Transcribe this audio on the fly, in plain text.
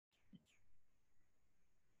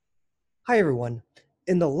Hi, everyone.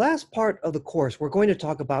 In the last part of the course, we're going to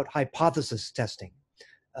talk about hypothesis testing.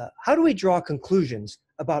 How do we draw conclusions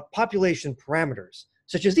about population parameters,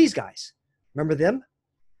 such as these guys? Remember them?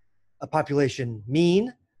 A population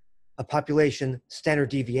mean, a population standard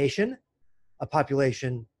deviation, a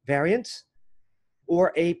population variance,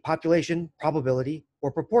 or a population probability or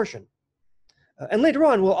proportion. And later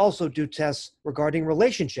on, we'll also do tests regarding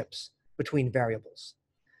relationships between variables.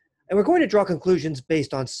 And we're going to draw conclusions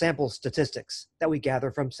based on sample statistics that we gather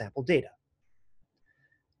from sample data.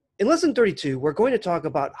 In lesson 32, we're going to talk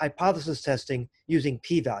about hypothesis testing using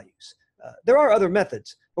p-values. There are other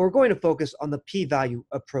methods, but we're going to focus on the p-value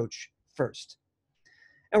approach first.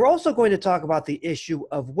 And we're also going to talk about the issue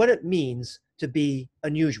of what it means to be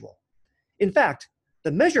unusual. In fact,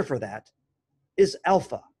 the measure for that is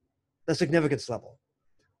alpha, the significance level,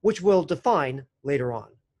 which we'll define later on.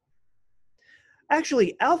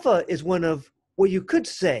 Actually, alpha is one of what you could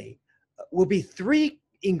say will be three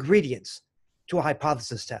ingredients to a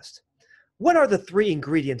hypothesis test. What are the three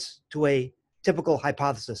ingredients to a typical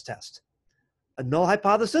hypothesis test? A null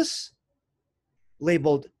hypothesis,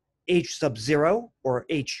 labeled H sub 0 or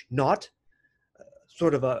H naught,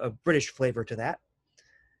 sort of a British flavor to that.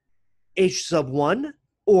 H sub 1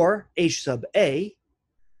 or H sub A,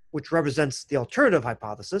 which represents the alternative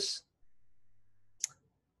hypothesis.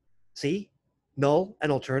 See? Null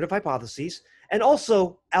and alternative hypotheses, and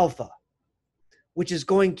also alpha, which is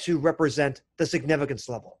going to represent the significance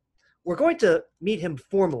level. We're going to meet him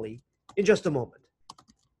formally in just a moment.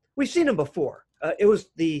 We've seen him before. It was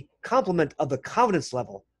the complement of the confidence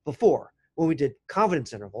level before when we did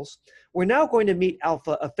confidence intervals. We're now going to meet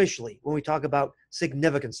alpha officially when we talk about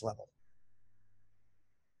significance level.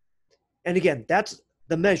 And again, that's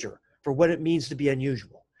the measure for what it means to be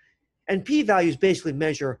unusual. And p-values basically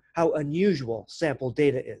measure how unusual sample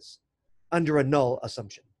data is under a null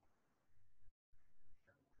assumption.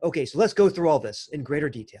 Okay, so let's go through all this in greater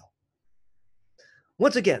detail.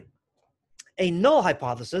 Once again, a null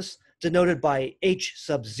hypothesis, denoted by H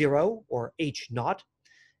sub 0 or H naught,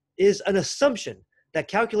 is an assumption that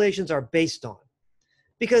calculations are based on.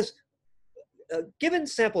 Because given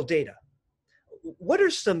sample data, what are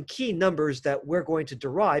some key numbers that we're going to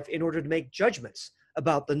derive in order to make judgments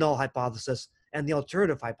about the null hypothesis and the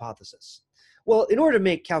alternative hypothesis? Well, in order to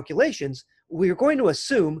make calculations, we're going to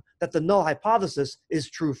assume that the null hypothesis is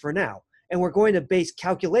true for now, and we're going to base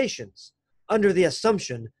calculations under the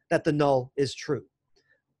assumption that the null is true.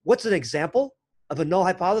 What's an example of a null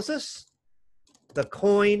hypothesis? The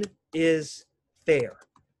coin is fair.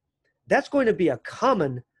 That's going to be a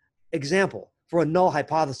common example for a null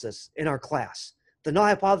hypothesis in our class. The null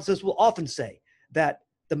hypothesis will often say that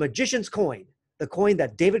the magician's coin, the coin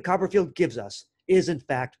that David Copperfield gives us, is in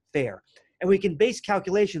fact fair. And we can base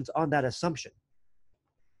calculations on that assumption.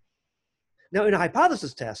 Now, in a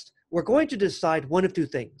hypothesis test, we're going to decide one of two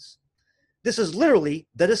things. This is literally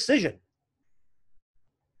the decision.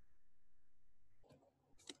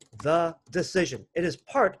 The decision. It is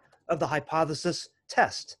part of the hypothesis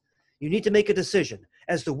test. You need to make a decision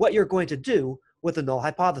as to what you're going to do with the null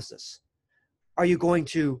hypothesis. Are you going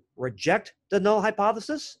to reject the null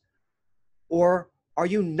hypothesis? Or are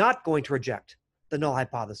you not going to reject the null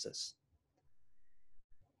hypothesis?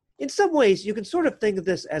 In some ways, you can sort of think of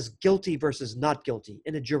this as guilty versus not guilty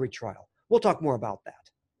in a jury trial. We'll talk more about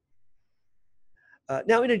that.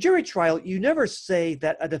 Now, in a jury trial, you never say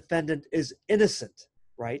that a defendant is innocent,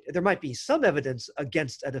 right? There might be some evidence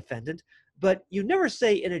against a defendant, but you never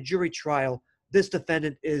say in a jury trial, this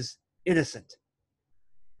defendant is innocent.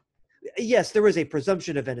 Yes, there is a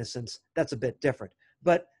presumption of innocence. That's a bit different.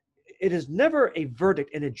 But it is never a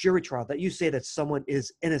verdict in a jury trial that you say that someone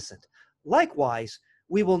is innocent. Likewise,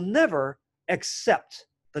 we will never accept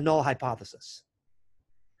the null hypothesis.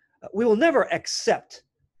 We will never accept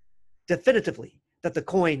definitively that the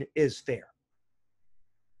coin is fair.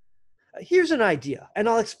 Here's an idea, and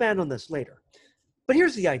I'll expand on this later. But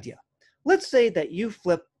here's the idea. Let's say that you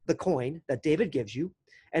flip the coin that David gives you,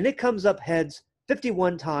 and it comes up heads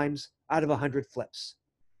 51 times out of 100 flips.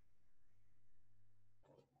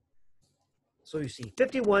 So you see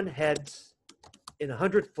 51 heads in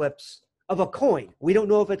 100 flips of a coin. We don't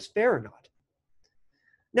know if it's fair or not.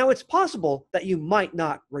 Now, it's possible that you might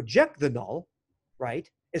not reject the null, right?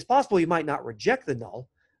 It's possible you might not reject the null.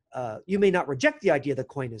 You may not reject the idea the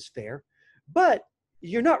coin is fair, but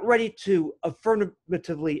you're not ready to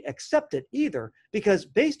affirmatively accept it either, because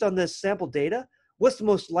based on this sample data, what's the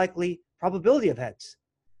most likely probability of heads?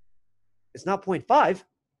 It's not 0.5,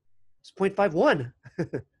 it's 0.51.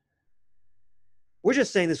 We're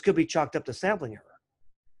just saying this could be chalked up to sampling error.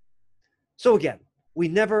 So again, we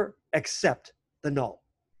never accept the null.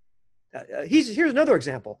 Here's another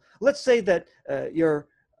example. Let's say that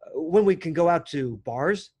when we can go out to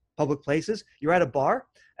bars, public places, you're at a bar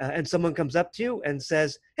and someone comes up to you and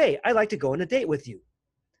says, "Hey, I'd like to go on a date with you."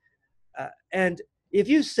 And if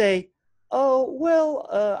you say, "Oh, well,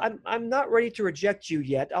 I'm not ready to reject you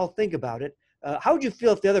yet. I'll think about it." How would you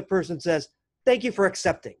feel if the other person says, "Thank you for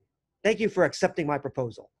accepting. Thank you for accepting my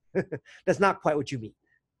proposal"? That's not quite what you mean.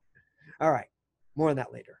 All right, more on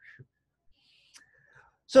that later.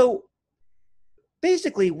 So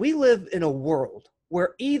basically, we live in a world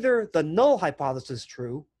where either the null hypothesis is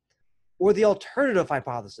true or the alternative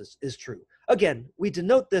hypothesis is true. Again, we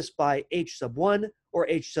denote this by H sub 1 or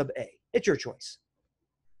H sub A. It's your choice.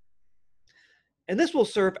 And this will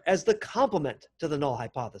serve as the complement to the null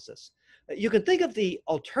hypothesis. You can think of the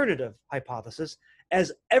alternative hypothesis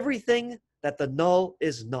as everything that the null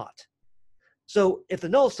is not. So if the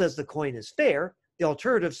null says the coin is fair, the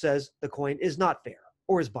alternative says the coin is not fair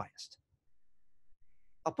or is biased.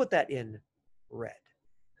 I'll put that in red.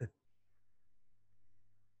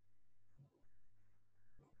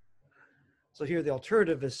 So here the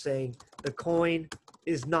alternative is saying the coin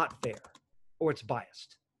is not fair or it's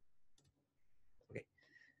biased. Okay.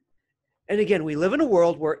 And again, we live in a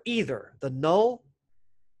world where either the null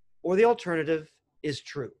or the alternative is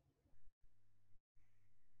true.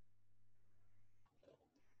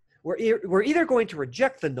 We're either going to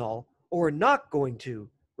reject the null or we're not going to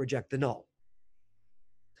reject the null.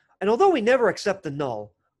 And although we never accept the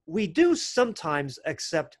null, we do sometimes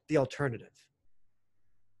accept the alternative.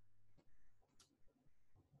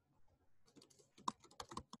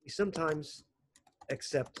 We sometimes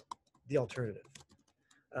accept the alternative.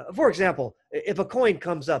 For example, if a coin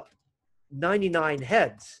comes up 99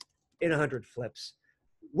 heads in 100 flips,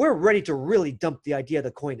 we're ready to really dump the idea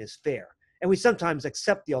the coin is fair. And we sometimes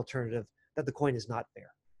accept the alternative that the coin is not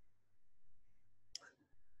fair.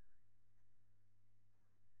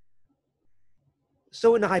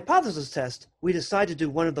 So in the hypothesis test, we decide to do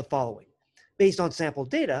one of the following, based on sample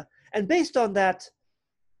data, and based on that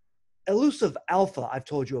elusive alpha I've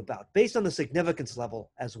told you about, based on the significance level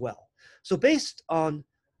as well. So based on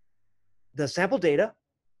the sample data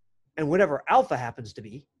and whatever alpha happens to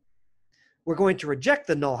be, we're going to reject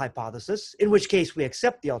the null hypothesis, in which case we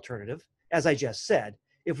accept the alternative. As I just said,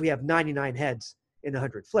 if we have 99 heads in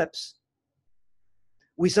 100 flips,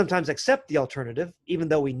 we sometimes accept the alternative, even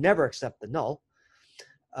though we never accept the null.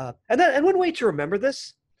 And one way to remember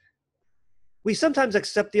this, we sometimes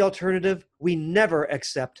accept the alternative, we never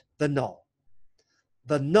accept the null.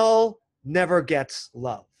 The null never gets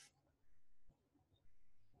love.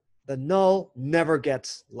 The null never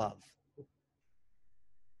gets love.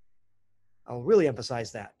 I'll really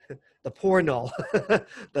emphasize that. The poor null.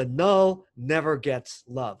 The null never gets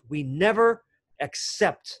love. We never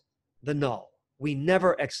accept the null. We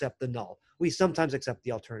never accept the null. We sometimes accept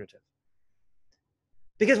the alternative.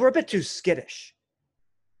 Because we're a bit too skittish.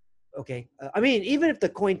 Okay, I mean, even if the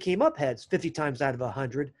coin came up heads 50 times out of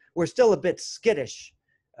 100, we're still a bit skittish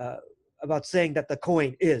about saying that the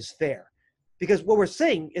coin is fair. Because what we're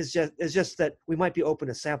saying is just that we might be open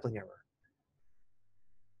to sampling error.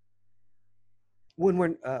 When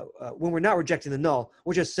we're not rejecting the null,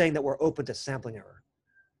 we're just saying that we're open to sampling error.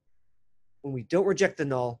 When we don't reject the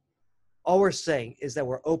null, all we're saying is that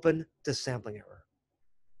we're open to sampling error.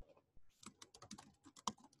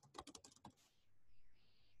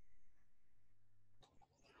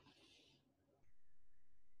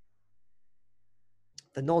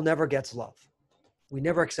 The null never gets love. We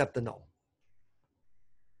never accept the null.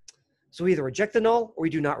 So we either reject the null or we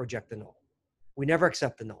do not reject the null. We never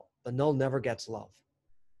accept the null. The null never gets love.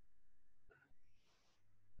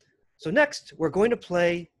 So next, we're going to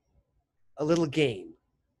play a little game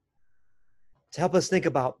to help us think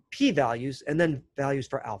about p-values and then values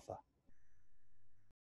for alpha.